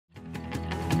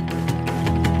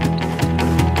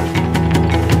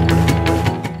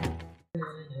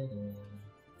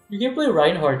You can play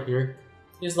Reinhardt here.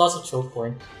 He has lots of choke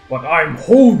point. But I'm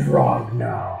Hodrog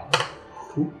now.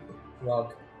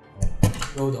 Rog.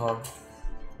 Roadhog.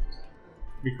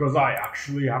 Because I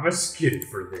actually have a skin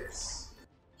for this.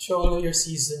 Cholo, your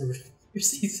season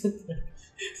is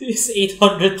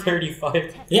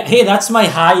 835. Yeah, hey, that's my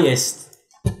highest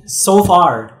so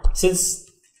far. Since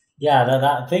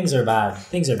things are bad.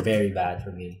 Things are very bad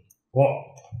for me. Whoa.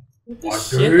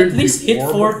 Shit, at least hit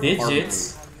 4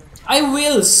 digits. I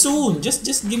will soon. Just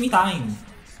give me time.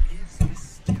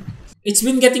 It's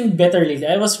been getting better lately.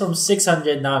 I was from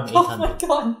 600, now I'm 800. Oh my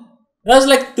god. That was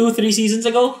like 2-3 seasons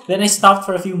ago. Then I stopped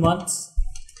for a few months.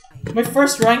 My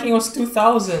first ranking was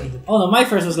 2000. Oh no, my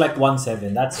first was like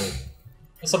 1-7. That's it.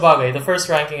 Sa bagay, the first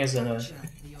ranking is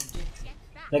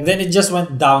Like then it just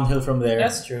went downhill from there.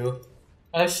 That's true.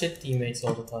 I have shit teammates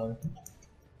all the time.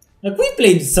 Like we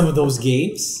played some of those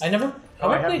games. I never. Oh,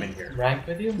 I haven't played been here. rank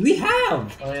with you? We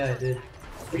have. Oh yeah, I did.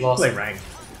 We should play rank.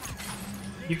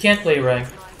 You can't play rank.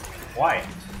 Why?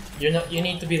 You're not. You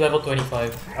need to be level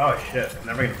 25. Oh shit, I'm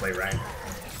never gonna play rank.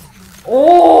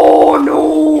 Oh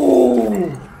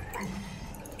no!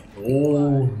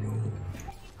 Oh no.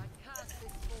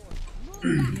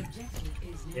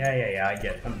 Yeah, I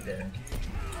get it. I'm dead.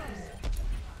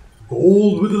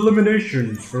 Gold with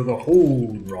eliminations for the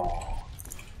whole raw.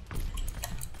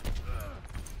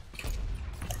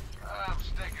 I'm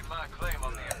staking my claim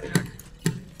on the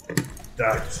objective.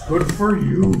 That's good for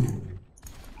you.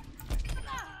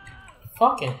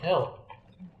 Fucking hell.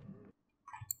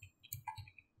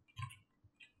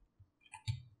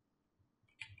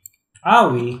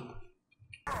 Owie.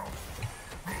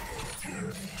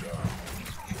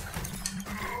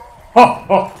 Ha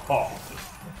ha ha!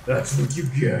 That's what you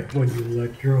get when you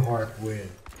let your heart win.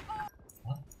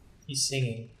 He's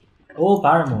singing. Oh,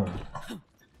 Paramore.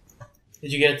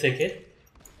 Did you get a ticket?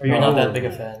 Or you're not that big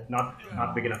a fan?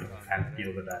 Not big enough of a fan to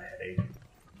deal with that headache.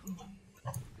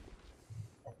 I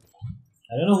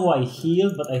don't know who I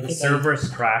healed, but I The think servers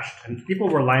crashed, and people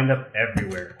were lined up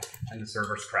everywhere, and the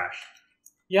servers crashed.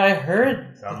 Yeah, I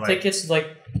heard So I'm the like- tickets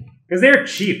Because they're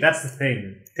cheap, that's the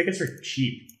thing. Tickets are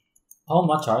cheap. How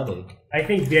much are they? I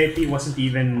think VIP wasn't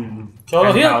even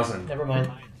Cholo heal! 10,000. Never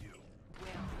mind.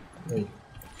 Wait.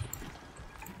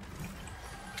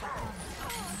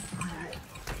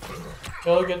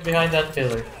 Cholo, get behind that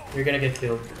pillar. You're gonna get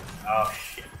killed. Oh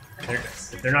shit.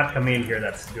 If they're not coming in here,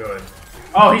 that's good.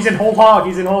 Oh, he's in whole hog!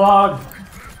 He's in whole hog!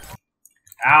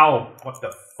 Ow! What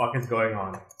the fuck is going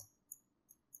on?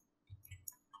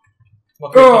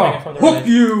 What coming in from the Hook right?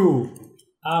 you!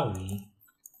 Owie.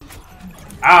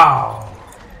 Ow!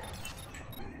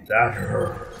 That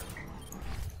hurt.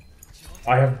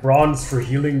 I have bronze for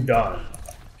healing done.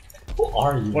 Who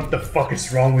are you? What the fuck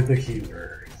is wrong with the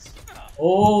healers?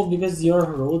 Oh, because you're a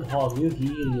Roadhog. You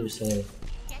heal yourself.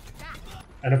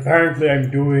 And apparently I'm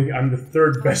the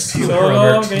third best healer on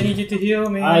Cholo, our I team. need you to heal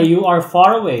me. You are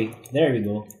far away. There we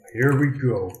go. Here we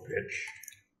go, bitch.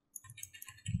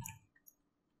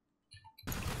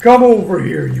 Come over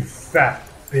here, you fat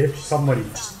bitch. Somebody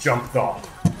just jumped off.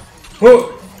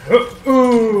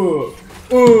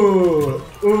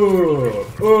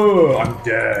 I'm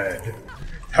dead.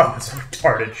 That was a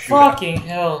retarded shootout. Fucking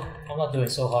hell. I'm not doing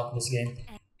so hot in this game.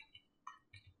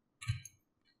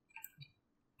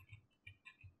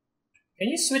 Can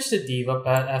you switch to Diva,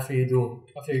 Pat, after you go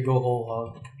whole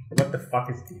hog? What the fuck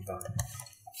is Diva?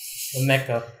 The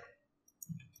mecha.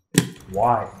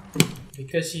 Why?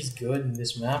 Because she's good in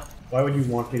this map. Why would you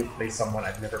want me to play someone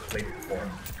I've never played before?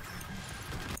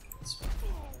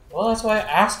 Well, that's why I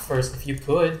asked first if you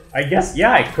could. I guess,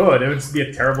 yeah, I could. It would just be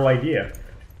a terrible idea.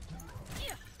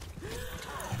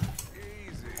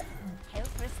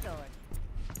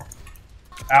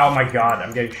 Oh my god,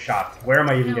 I'm getting shot. Where am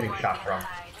I even getting shot from?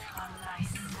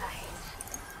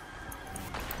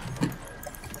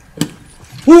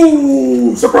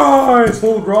 Ooh! Surprise,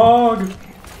 Hold Rog!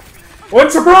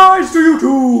 What surprise to you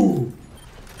too!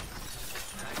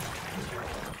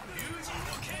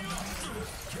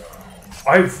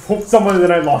 I hooked someone and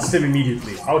then I lost him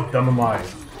immediately. How dumb am I?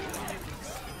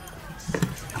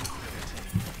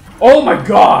 Oh my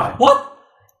god! What?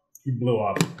 He blew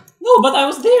up. No, but I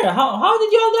was there. How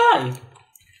did y'all die?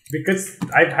 Because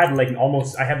I had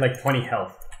like 20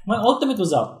 health. My ultimate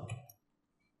was up.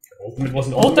 Ultimate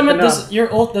wasn't Ultimate enough.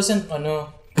 your ult doesn't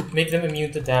make them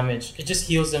immune to damage. It just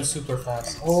heals them super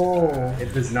fast. Oh.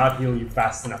 It does not heal you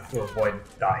fast enough to avoid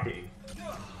dying.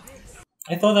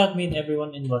 I thought that made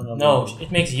everyone invulnerable. No,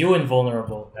 it makes you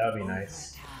invulnerable. That would be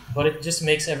nice. But it just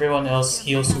makes everyone else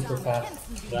heal super fast.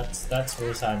 That's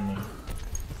very saddening.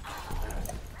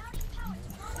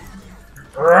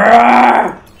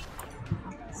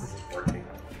 This isn't working.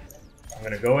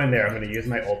 gonna go in there, I'm gonna use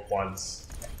my ult once,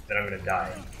 then I'm gonna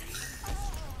die.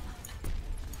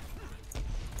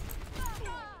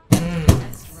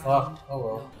 Fuck. Oh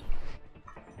well.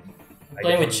 I'm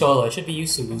playing with Cholo. I should be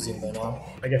used to losing by now.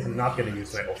 I guess I'm not gonna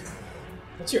use my ult.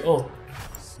 What's your ult?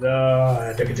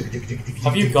 Have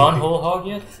Have you gone whole hog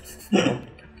yet?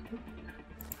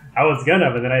 I was gonna,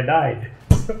 but then I died.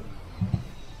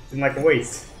 Seemed like a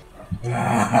waste. 3,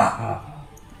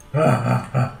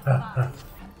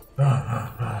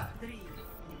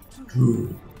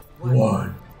 2,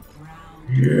 1.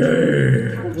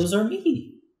 Oh, those are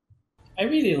me. I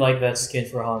really like that skin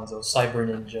for Hanzo, Cyber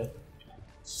Ninja.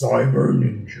 Cyber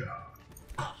Ninja.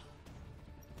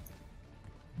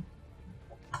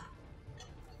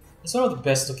 It's one of the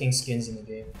best looking skins in the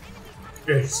game.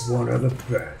 It's one of the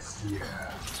best,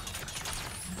 yeah.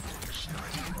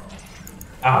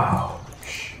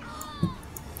 Ouch.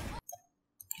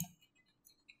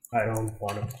 I don't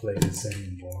want to play this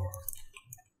anymore.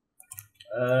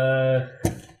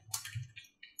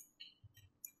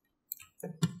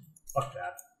 Fuck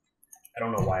that. I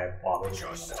don't know why I bothered.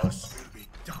 Justice will be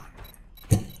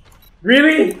done.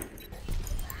 Really?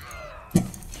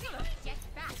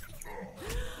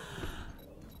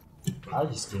 I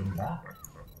just came back.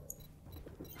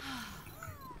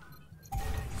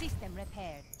 System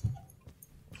repaired.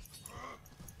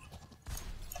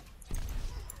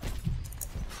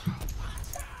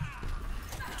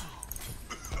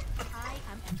 I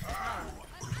am empowered.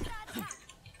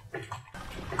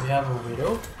 We have a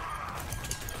widow.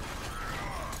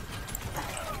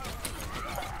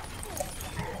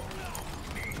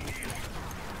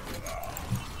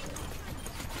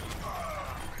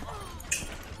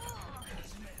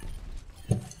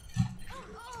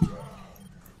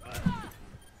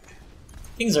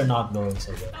 Things are not going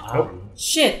so good. Nope.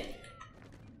 Shit!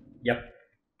 Yep.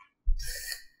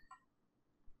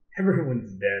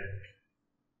 Everyone's dead.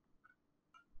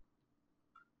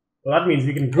 Well, that means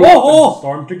we can group up and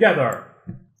storm together.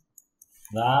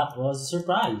 That was a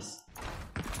surprise.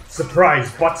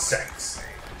 Surprise butt sex.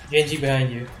 Genji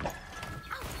behind you.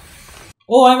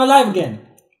 Oh, I'm alive again.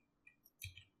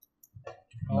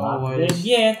 Oh, Not why dead is-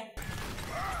 yet.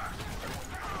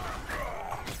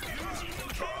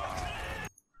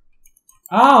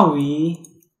 Owie.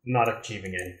 Not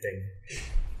achieving anything.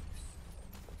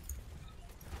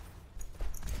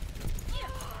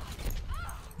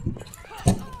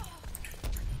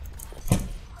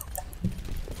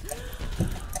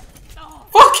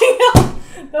 Fucking hell!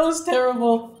 That was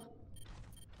terrible.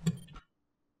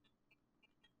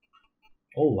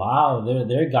 Oh wow,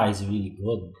 their guy's really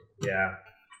good. Yeah.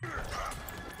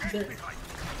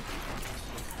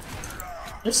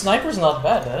 Their sniper's not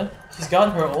bad, eh? She's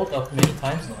gotten her ult up many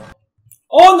times now.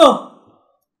 Oh no!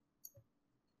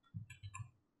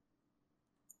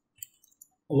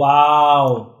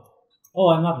 Wow. Oh,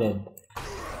 I'm not dead.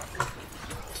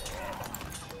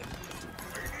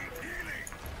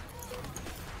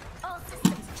 All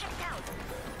systems checked out.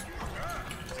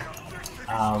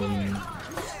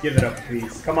 Owie. Give it up,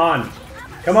 please. Come on.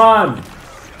 Come on.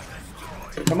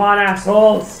 Come on,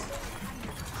 assholes.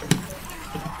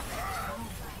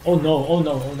 Oh no, oh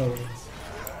no, oh no.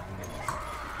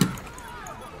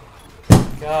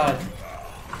 God.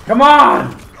 Come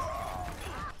on.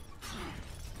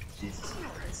 Jesus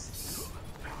Christ.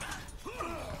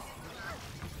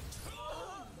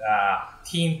 Ah.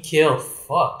 Team kill.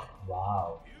 Fuck.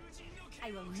 Wow.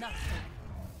 I will not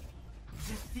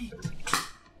Defeat.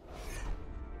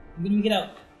 I'm gonna make it out.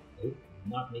 Nope,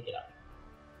 not make it out.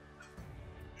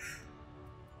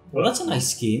 Well, that's a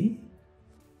nice skin.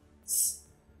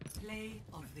 Play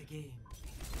of the game.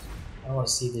 I wanna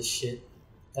see this shit.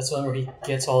 That's one where he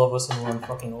gets all of us in one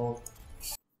fucking ult.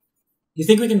 You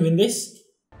think we can win this?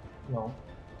 No.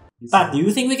 Pat, do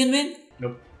you think we can win?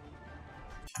 Nope.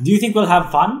 Do you think we'll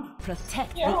have fun?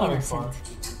 protect Yeah, the I'm having innocent.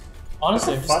 fun.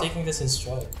 Honestly, I'm just Fuck. taking this in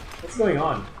stride. What's going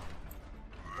on?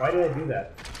 Why did I do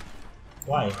that?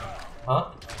 Why?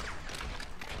 Huh?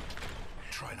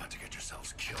 Try not to get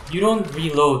yourselves killed. You don't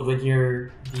reload with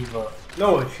your diva.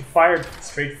 No, she fired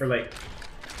straight for like...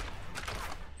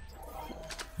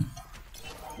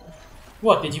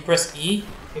 What, did you press E?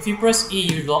 If you press E,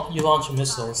 you launch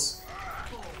missiles.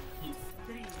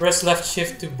 Press left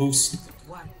shift to boost.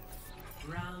 1.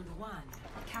 Round 1.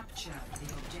 Capture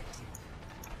the objective.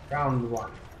 Round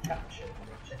 1. Capture.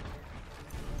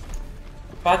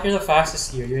 Pat, you're the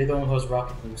fastest here. You're the one who has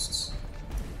rocket boosts.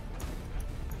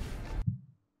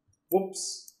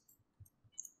 Whoops.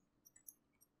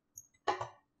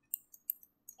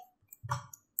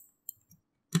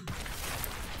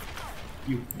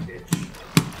 You bitch.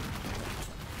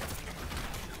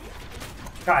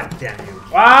 God damn you.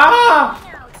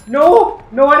 Ah! No!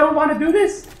 No, I don't want to do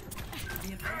this!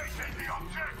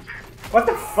 What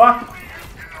the fuck?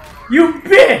 You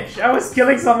bitch! I was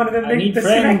killing someone and then they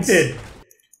disconnected.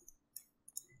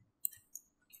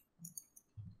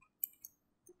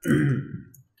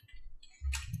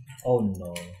 Oh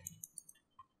no.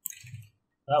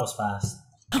 That was fast.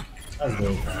 That was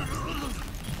very fast.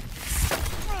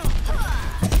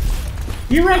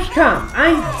 Here I come!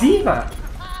 I'm Diva!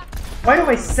 Why do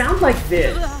I sound like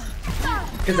this?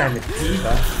 Because I'm a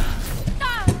diva.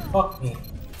 Fuck me.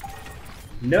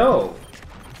 No.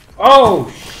 Oh,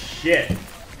 shit.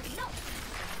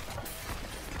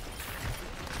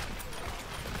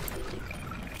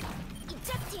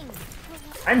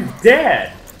 I'm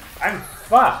dead. I'm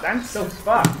fucked. I'm so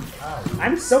fucked.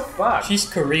 I'm so fucked. She's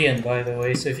Korean, by the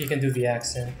way, so if you can do the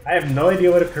accent. I have no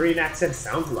idea what a Korean accent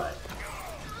sounds like.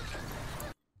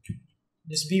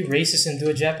 Just be racist and do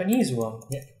a Japanese one.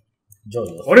 Yeah.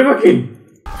 Jolo. Oribakin!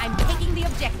 I'm taking the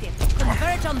objective.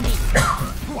 Converge on me.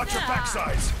 Watch your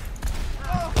backsides.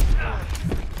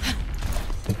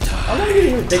 How long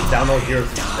did you take down those heroes?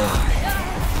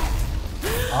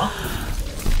 Huh?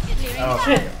 Oh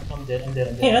Shit! I'm dead, I'm dead,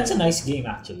 I'm dead. Hey, that's a nice game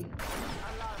actually.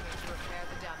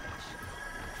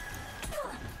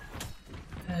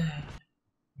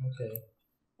 Okay.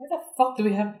 Why the fuck do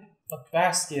we have a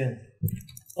Bastion?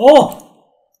 Oh!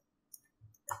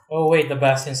 Oh wait, the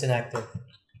Bastion's inactive.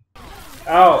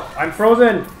 Oh, I'm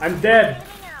frozen! I'm dead!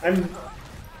 I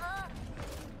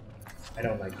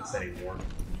don't like this anymore.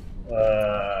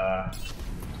 I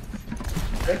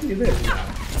can do this now.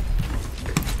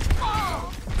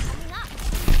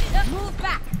 Move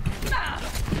back.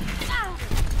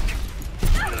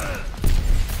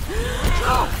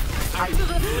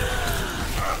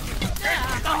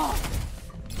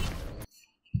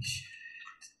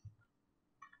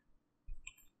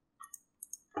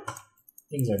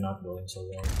 Things are not going so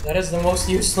well. That is the most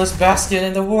useless Bastion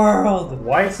in the world!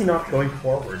 Why is he not going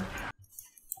forward?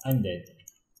 I'm dead.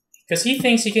 Because he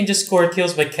thinks he can just score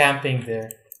kills by camping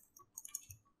there.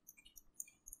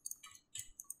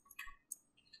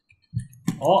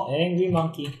 Oh, angry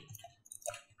monkey.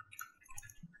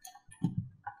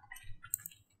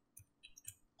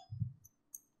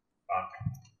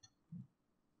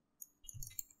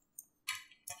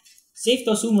 Safe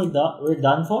to assume we're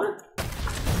done for?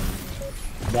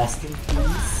 Bastion,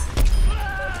 please.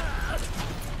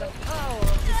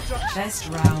 Best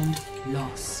round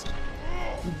lost.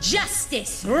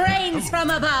 Justice reigns from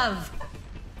above.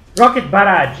 Rocket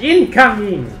barrage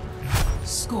incoming!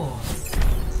 Score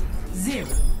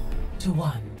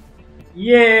 0-1.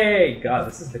 Yay! God,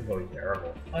 this has been going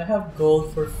terrible. I have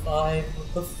gold for 5,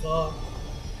 what the fuck?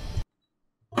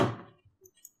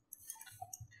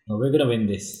 No, we're gonna win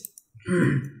this.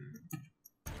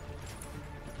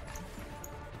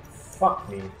 Fuck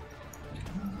me.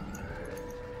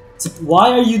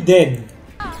 Why are you dead?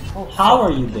 Oh, how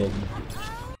are you dead?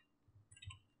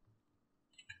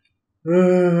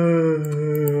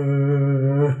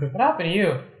 What happened to you?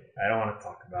 I don't want to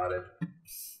talk about it.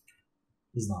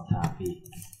 He's not happy.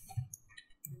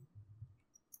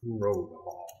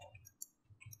 Roadhog.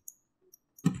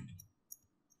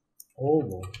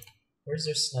 Oh, Where's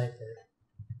their sniper?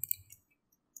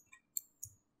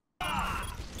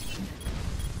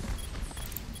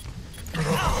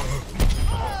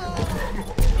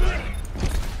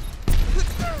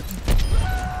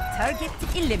 Target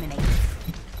eliminated.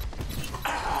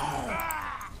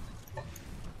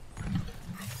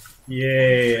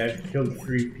 Yay, I've killed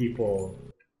 3 people.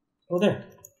 oh there.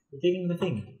 We're taking the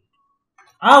thing.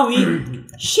 Owie!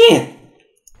 Shit!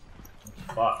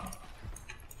 Fuck.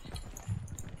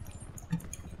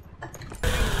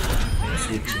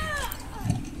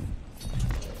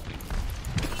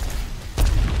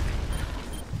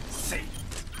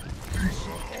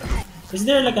 Is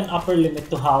there like an upper limit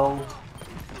to how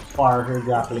far her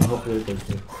grappling hook will take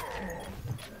you?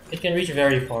 It can reach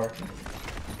very far.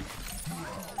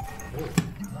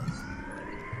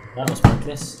 That was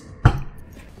pointless.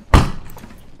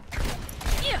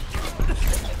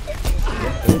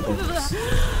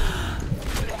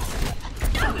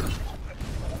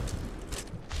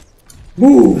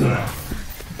 Move!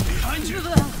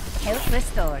 Health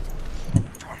restored.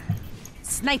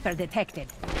 Sniper detected.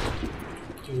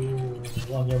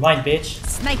 On your mind, bitch.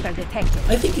 Sniper detected.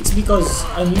 I think it's because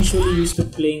I'm usually used to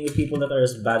playing with people that are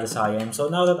as bad as I am. So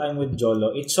now that I'm with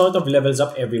Jolo, it sort of levels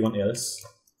up everyone else.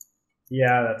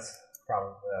 Yeah, that's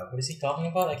probably What is he talking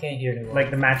about? I can't hear him. like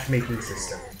the matchmaking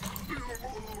system.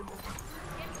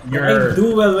 I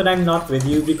do well when I'm not with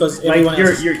you because like everyone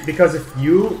else is... because if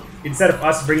you instead of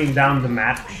us bringing down the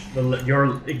match,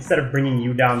 instead of bringing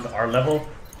you down to our level,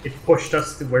 it pushed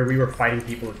us to where we were fighting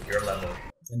people at your level.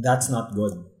 And that's not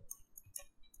good.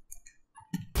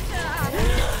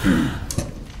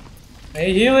 I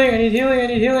need healing, I need healing, I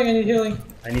need healing, I need healing.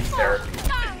 I need therapy.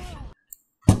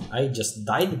 I just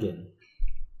died again.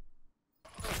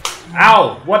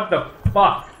 Ow! What the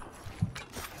fuck?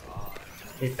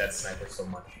 I hate that sniper so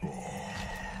much.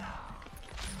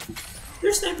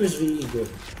 Their sniper's really good.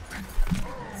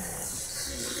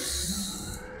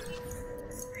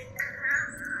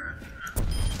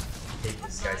 I hate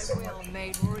this guy so much.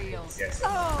 Yes.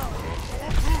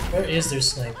 Where is their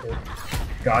sniper?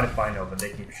 God if I know, but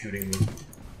they keep shooting me.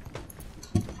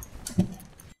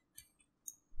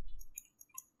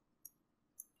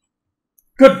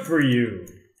 Good for you!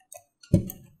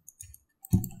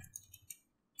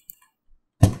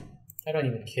 I don't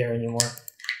even care anymore.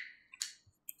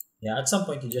 Yeah, at some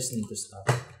point you just need to stop.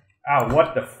 Ow,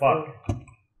 what the fuck?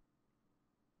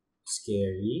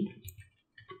 Scary.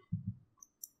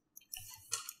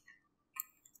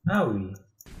 Owie.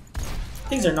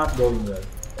 Things are not going well.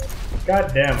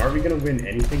 God damn, are we gonna win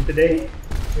anything today?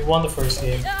 We won the first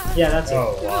game. Yeah, that's it.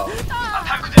 Oh wow.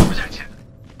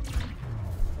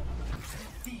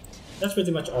 That's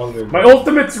pretty much all we're doing. My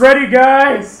ultimate's ready,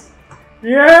 guys! I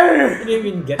Yeah! didn't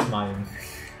even get mine.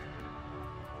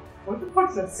 What the fuck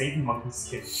is that Satan monkey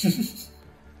skin?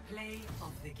 Play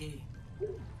of the game.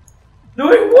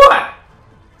 Doing what?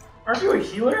 Aren't you a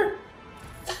healer?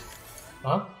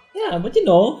 Huh? Yeah, but you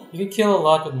know, You can kill a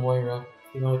lot with Moira.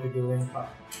 You know what you're doing.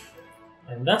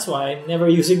 and that's why I'm never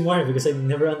using Moira because I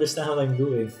never understand what I'm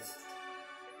doing.